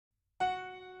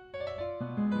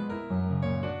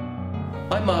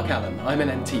I'm Marc Allum. I'm an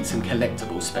antiques and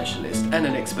collectibles specialist and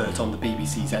an expert on the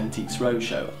BBC's Antiques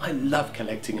Roadshow. I love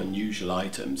collecting unusual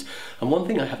items, and one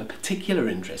thing I have a particular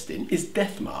interest in is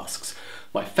death masks.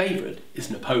 My favourite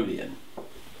is Napoleon.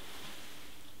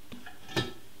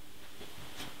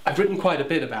 I've written quite a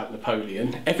bit about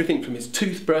Napoleon, everything from his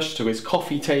toothbrush to his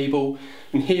coffee table,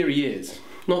 and here he is.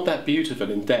 Not that beautiful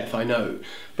in death, I know,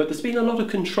 but there's been a lot of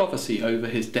controversy over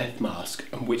his death mask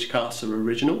and which casts are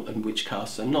original and which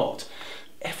casts are not.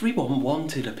 Everyone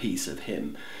wanted a piece of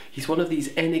him. He's one of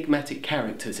these enigmatic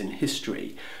characters in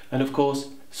history, and of course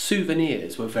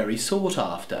souvenirs were very sought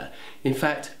after. In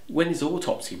fact, when his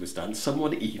autopsy was done,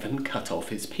 someone even cut off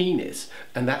his penis,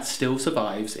 and that still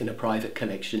survives in a private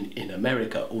collection in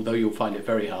America, although you'll find it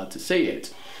very hard to see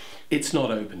it. It's not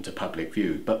open to public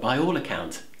view, but by all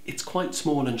accounts, it's quite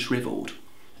small and shriveled.